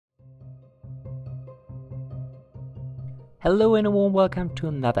Hello and a warm welcome to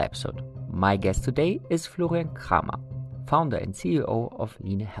another episode. My guest today is Florian Kramer, founder and CEO of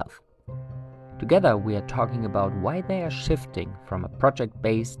Lean Health. Together we are talking about why they are shifting from a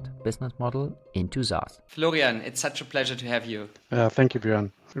project-based business model into SaaS. Florian, it's such a pleasure to have you. Thank you,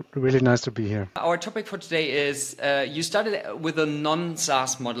 Björn. Really nice to be here. Our topic for today is you started with a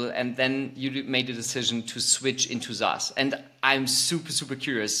non-SaaS model and then you made a decision to switch into SaaS. And I'm super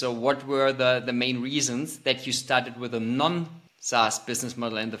curious. So what were the main reasons that you started with a non-SaaS business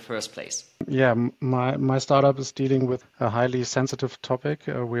model in the first place? Yeah, my startup is dealing with a highly sensitive topic.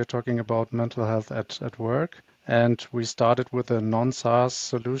 We're talking about mental health at work. And we started with a non-SaaS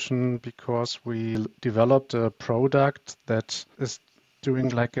solution because we developed a product that is doing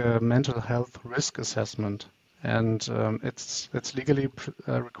like a mental health risk assessment. And it's legally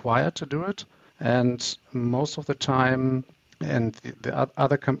required to do it. And most of the time, and the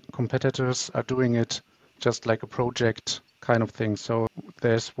other competitors are doing it just like a project kind of thing. So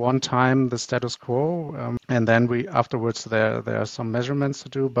there's one time the status quo, and then afterwards there are some measurements to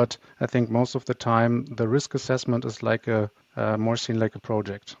do. But I think most of the time the risk assessment is like more seen like a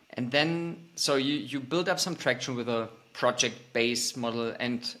project. And then, so you build up some traction with a project-based model,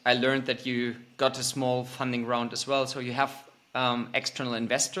 and I learned that you got a small funding round as well. So you have external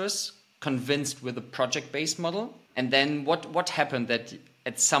investors convinced with a project-based model. And then what happened that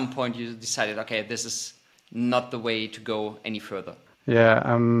at some point you decided, okay, this is not the way to go any further? Yeah,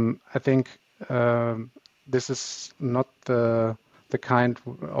 I think this is not the kind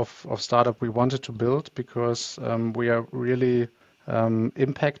of startup we wanted to build because we are really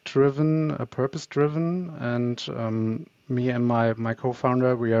impact-driven, purpose-driven, and me and my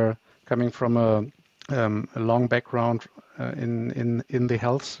co-founder, we are coming from a long background in the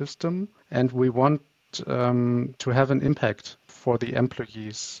health system, and we want to have an impact for the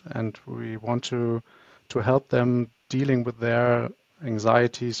employees, and we want to help them dealing with their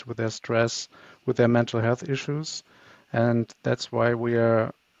anxieties, with their stress, with their mental health issues. And that's why we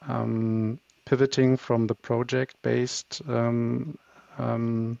are pivoting from the project-based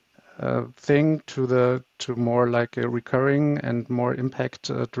thing to more like a recurring and more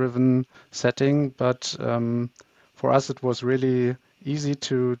impact-driven setting. But for us, it was really easy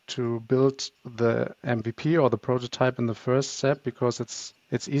to build the MVP or the prototype in the first step because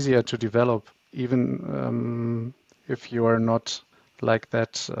it's easier to develop, even if you are not like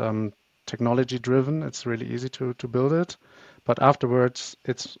that technology driven. It's really easy to build it, but afterwards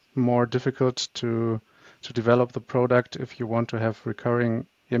it's more difficult to develop the product if you want to have recurring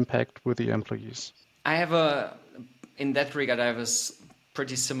impact with the employees. In that regard, I have a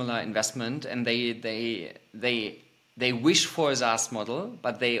pretty similar investment, and they wish for a SaaS model,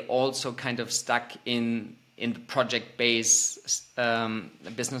 but they also kind of stuck in the project-based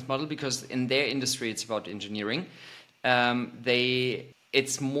business model because in their industry it's about engineering.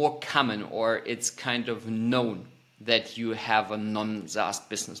 It's more common, or it's kind of known that you have a non-SaaS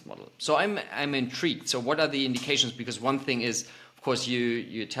business model. So I'm intrigued. So what are the indications? Because one thing is, of course,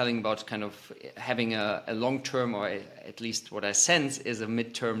 you're telling about kind of having a long-term, or at least what I sense is a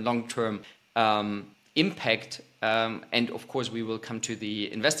mid-term, long-term impact. And of course, we will come to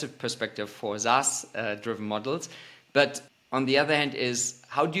the investor perspective for SaaS-driven models. But on the other hand, is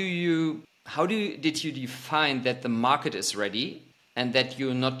did you define that the market is ready and that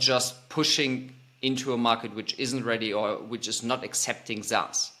you're not just pushing into a market which isn't ready or which is not accepting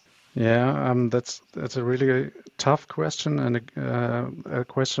SaaS? Yeah, that's a really tough question, and a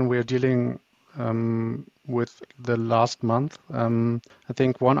question we are dealing with the last month. I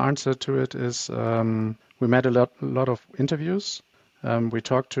think one answer to it is we made a lot of interviews. We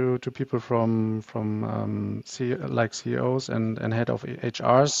talked to people from like CEOs and head of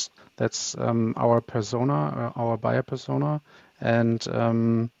HRs. That's our persona, our buyer persona,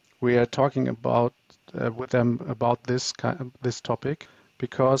 and we are talking about with them about this topic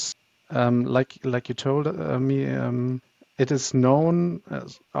because, like you told me, it is known.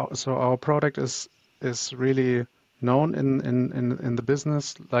 So our product is really known in the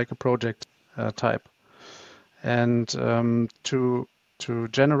business like a project type, and to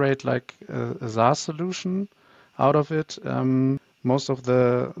generate like a SaaS solution out of it, most of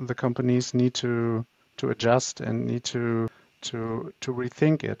the companies need to adjust and need to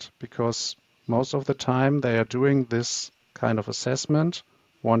rethink it because most of the time they are doing this kind of assessment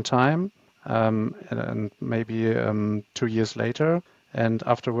one time and maybe 2 years later, and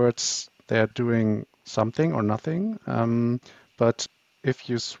afterwards they are doing something or nothing. But if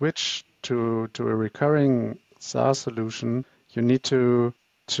you switch to a recurring SaaS solution, you need to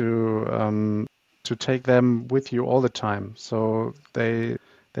take them with you all the time. So they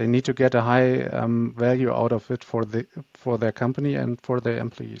they need to get a high value out of it for their company and for their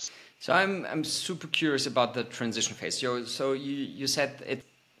employees. So I'm super curious about the transition phase. So you said it's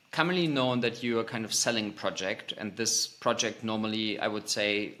commonly known that you are kind of selling a project, and this project normally, I would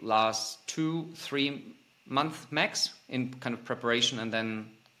say, lasts 2-3 months max in kind of preparation and then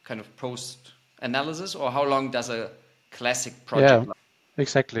kind of post analysis. Or how long does a classic project last?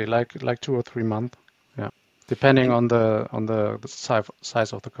 Exactly, like 2 or 3 months. Yeah, depending on the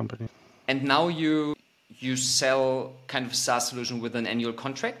size of the company. And now you sell kind of SaaS solution with an annual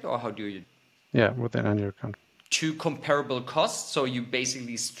contract, or how do you? Yeah, with an annual contract. Two comparable costs, so you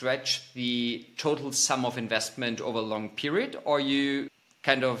basically stretch the total sum of investment over a long period, or you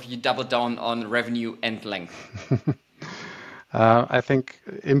double down on revenue and length? I think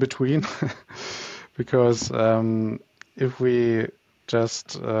in between, because if we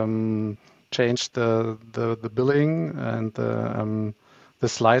just change the billing and the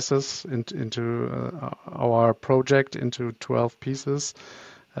slices into our project into 12 pieces,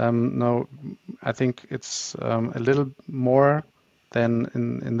 no, I think it's a little more than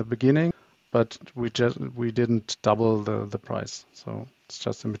in the beginning, but we didn't double the price, so it's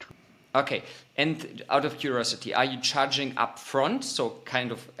just in between. Okay, and out of curiosity, are you charging upfront, so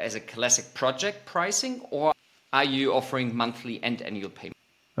kind of as a classic project pricing, or are you offering monthly and annual payment?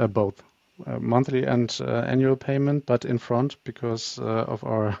 Both. Monthly and annual payment, but in front because of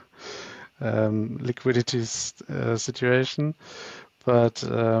our liquidity situation. But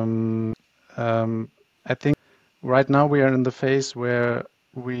I think right now we are in the phase where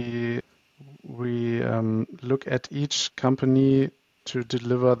we look at each company to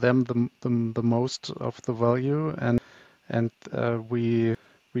deliver them the most of the value, and we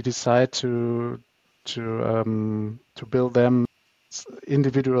decide to build them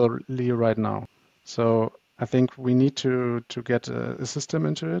individually right now. So I think we need to get a system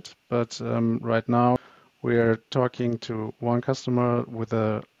into it, but right now we're talking to one customer with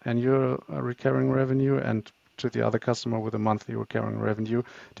an annual recurring revenue and to the other customer with a monthly recurring revenue,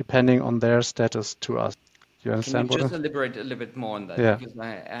 depending on their status to us. Do you understand Can you just elaborate a little bit more on that? Yeah. Because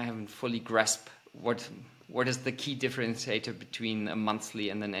I haven't fully grasped what is the key differentiator between a monthly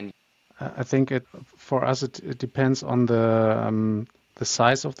and an annual. I think for us it depends on the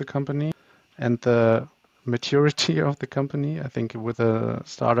size of the company and the maturity of the company. I think with a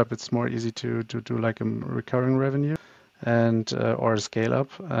startup it's more easy to do like a recurring revenue and or a scale up,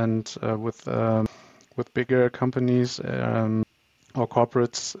 and with bigger companies or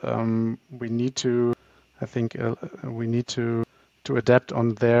corporates, we need to adapt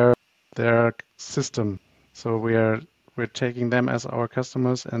on their system. So we're taking them as our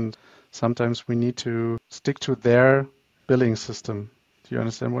customers, and sometimes we need to stick to their billing system. Do you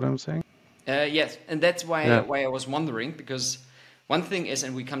understand what I'm saying? Yes, and that's why Yeah. I was wondering, because one thing is,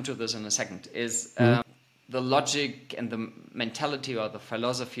 and we come to this in a second, is the logic and the mentality or the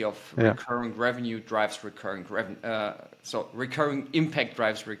philosophy of Yeah. recurring revenue drives recurring revenue. So recurring impact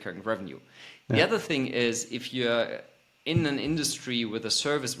drives recurring revenue. The Yeah. other thing is, if you're in an industry with a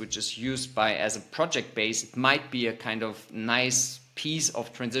service which is used by as a project base, it might be a kind of nice piece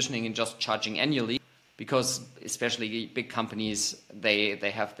of transitioning and just charging annually, because especially big companies,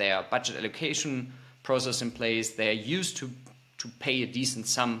 they have their budget allocation process in place. They're used to pay a decent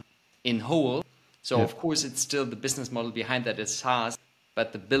sum in whole. So Yeah. of course it's still the business model behind that is SaaS,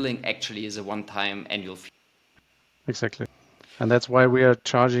 but the billing actually is a one-time annual fee. Exactly. And that's why we are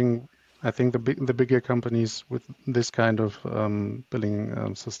charging, I think, the bigger companies with this kind of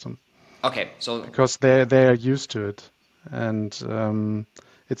billing system, Okay, so because they are used to it, and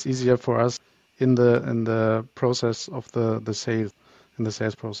it's easier for us in the process of the sales, in the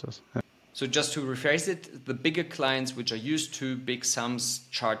sales process. Yeah. So just to rephrase it, the bigger clients which are used to big sums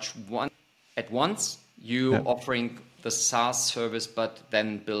charge at once. You Yeah. offering the SaaS service, but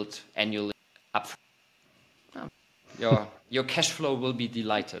then build annually up. Your cash flow will be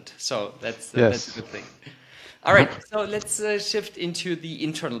delighted. So that's Yes. a good thing. All right, so let's shift into the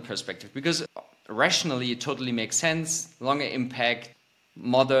internal perspective, because rationally it totally makes sense. Longer impact,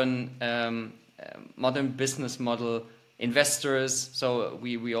 modern business model, investors. So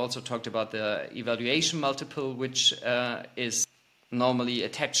we also talked about the evaluation multiple, which is normally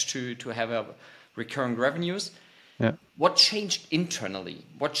attached to have a recurring revenues. Yeah. What changed internally?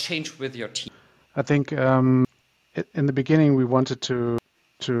 What changed with your team? I think in the beginning we wanted to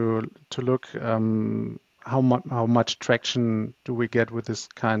look how much traction do we get with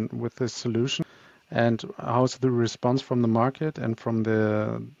this solution, and how's the response from the market and from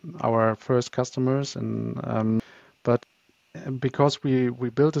our first customers, and but because we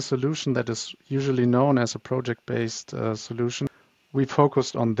built a solution that is usually known as a project-based solution, we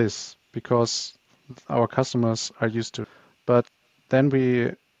focused on this because our customers are used to it. But then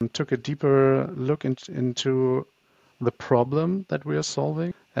we took a deeper look into the problem that we are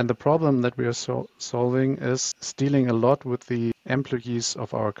solving. And the problem that we are solving is dealing a lot with the employees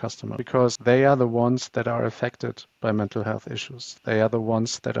of our customer because they are the ones that are affected by mental health issues. They are the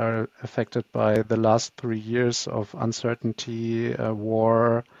ones that are affected by the last 3 years of uncertainty,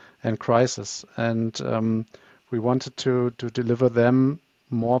 war, and crisis. And we wanted to deliver them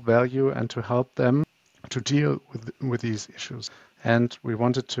more value and to help them to deal with these issues. And we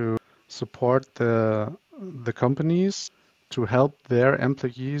wanted to support the companies to help their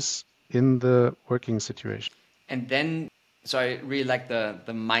employees in the working situation. And then, so I really like the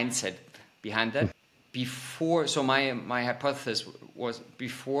mindset behind that. Before, so my hypothesis was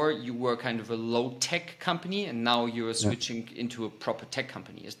before you were kind of a low tech company and now you are switching into a proper tech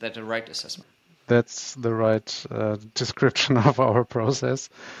company. Is that a right assessment? That's the right description of our process.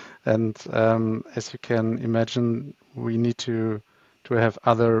 And as you can imagine, we need to have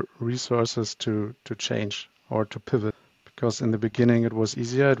other resources to change or to pivot. Because in the beginning it was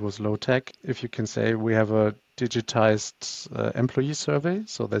easier, it was low tech. If you can say we have a digitized employee survey,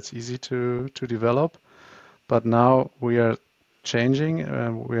 so that's easy to develop. But now we are changing,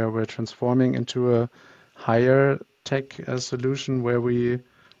 we're transforming into a higher tech solution where we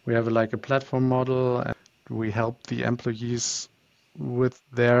have like a platform model and we help the employees with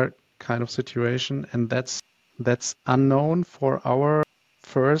their kind of situation, and that's unknown for our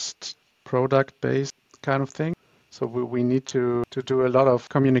first product-based kind of thing. So we need to do a lot of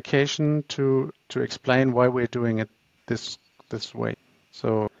communication to explain why we're doing it this way.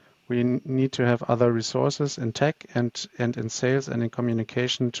 So we need to have other resources in tech and in sales and in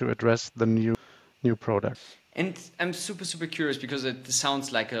communication to address the new product. And I'm super, super curious because it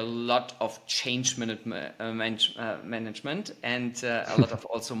sounds like a lot of change management and a lot of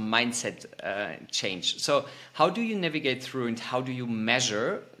also mindset change. So how do you navigate through and how do you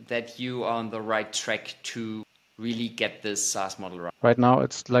measure that you are on the right track to really get this SaaS model right? Right now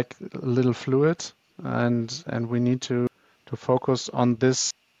it's like a little fluid and we need to focus on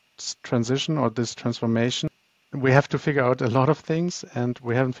this transition or this transformation. We have to figure out a lot of things and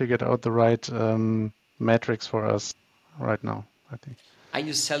we haven't figured out the right metrics for us right now, I think. Are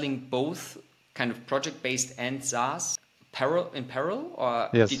you selling both kind of project-based and SaaS in parallel, or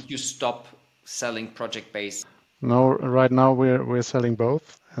Yes. did you stop selling project-based? No, right now we're selling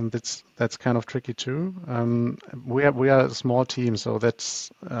both, and that's kind of tricky too. We are a small team, so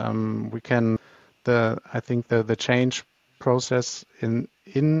that's we can I think the change process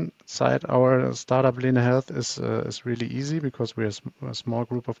inside our startup Line Health is really easy because we're a small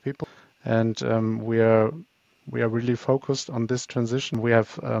group of people, and we are really focused on this transition. We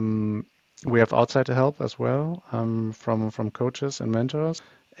have outside help as well from coaches and mentors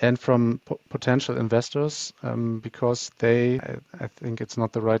and from potential investors because I think it's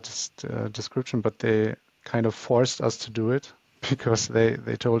not the right description, but they kind of forced us to do it because they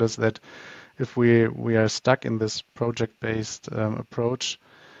told us that if we are stuck in this project-based approach,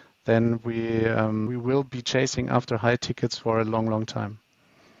 then we will be chasing after high tickets for a long time.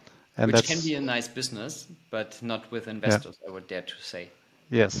 And which can be a nice business, but not with investors, I would dare to say.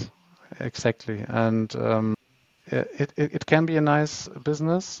 Yes, exactly. And it can be a nice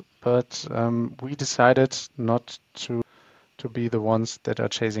business, but we decided not to be the ones that are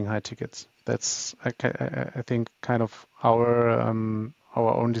chasing high tickets. That's I think kind of our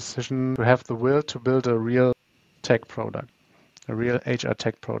own decision to have the will to build a real tech product, a real HR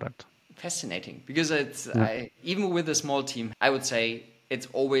tech product. Fascinating, because even with a small team, I would say it's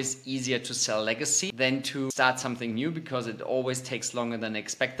always easier to sell legacy than to start something new because it always takes longer than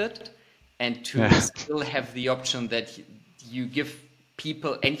expected. And to still have the option that you give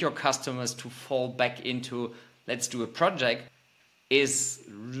people and your customers to fall back into, let's do a project, is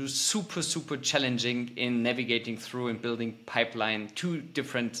super, super challenging in navigating through and building two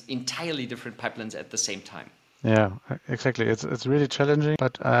entirely different pipelines at the same time. Yeah, exactly. It's really challenging,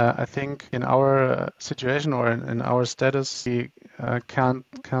 but I think in our situation or in our status, we can't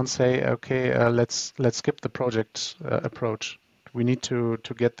say, okay, let's skip the project approach. We need to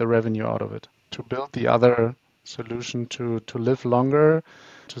get the revenue out of it, to build the other solution, to live longer,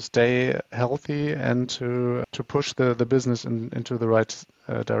 to stay healthy, and to push the business into the right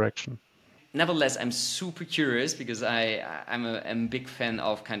direction. Nevertheless, I'm super curious because I'm a big fan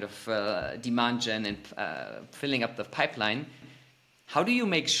of kind of demand gen and filling up the pipeline. How do you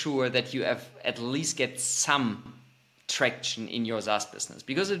make sure that you have at least get some traction in your SaaS business?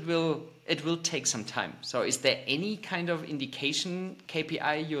 Because it will take some time. So is there any kind of indication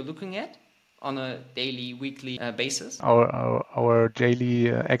KPI you're looking at? on a daily, weekly basis? Our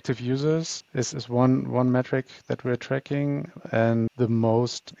daily active users is one metric that we're tracking, and the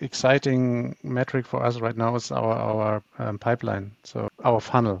most exciting metric for us right now is our pipeline. So our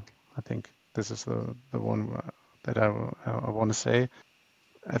funnel. I think this is the one that I want to say.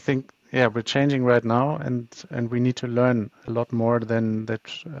 I think we're changing right now, and we need to learn a lot more than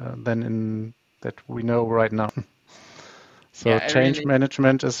that we know right now. So Yeah, I change really.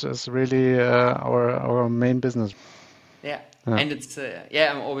 management is really our main business. Yeah, Yeah. and it's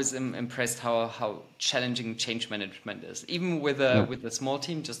I'm always impressed how challenging change management is. Even Yeah. with a small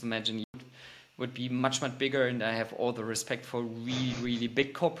team, just imagine you would be much bigger, and I have all the respect for really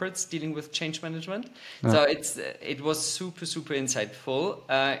big corporates dealing with change management. Yeah. So it was super insightful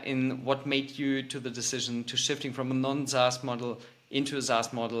in what made you to the decision to shifting from a non-SaaS model into a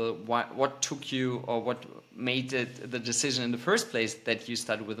SaaS model. What took you, or what made it the decision in the first place that you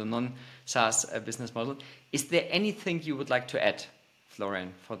started with a non-SaaS business model? Is there anything you would like to add,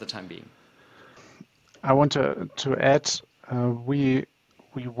 Florian, for the time being? I want to add,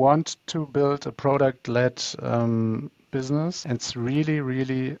 we want to build a product-led business, and it's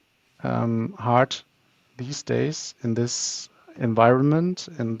really hard these days in this environment,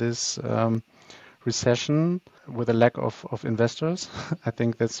 in this recession with a lack of investors. I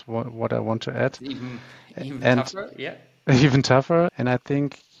think that's what I want to add. It's even And tougher, yeah. even tougher. And I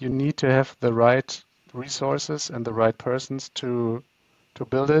think you need to have the right resources and the right persons to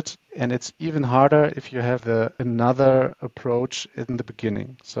build it. And it's even harder if you have another approach in the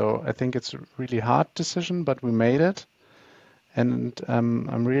beginning. So I think it's a really hard decision, but we made it. And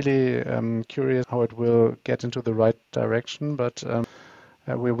I'm really curious how it will get into the right direction. But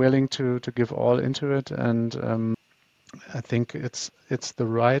we're willing to give all into it. And I think it's the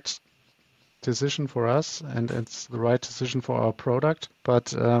right decision for us, and it's the right decision for our product.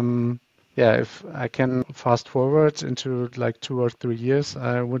 But if I can fast forward into like 2 or 3 years,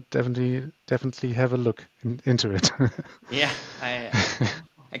 I would definitely have a look into it. Yeah,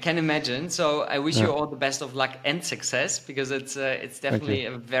 I can imagine. So I wish Yeah. you all the best of luck and success, because it's Thank you. definitely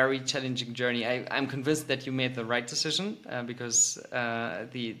a very challenging journey. I'm convinced that you made the right decision, because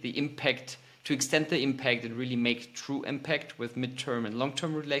the impact, to extend the impact and really make true impact with midterm and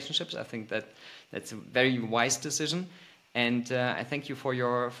long-term relationships, I think that's a very wise decision. And I thank you for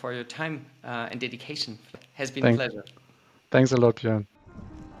your time and dedication. It has been a pleasure. Thanks a lot, Björn.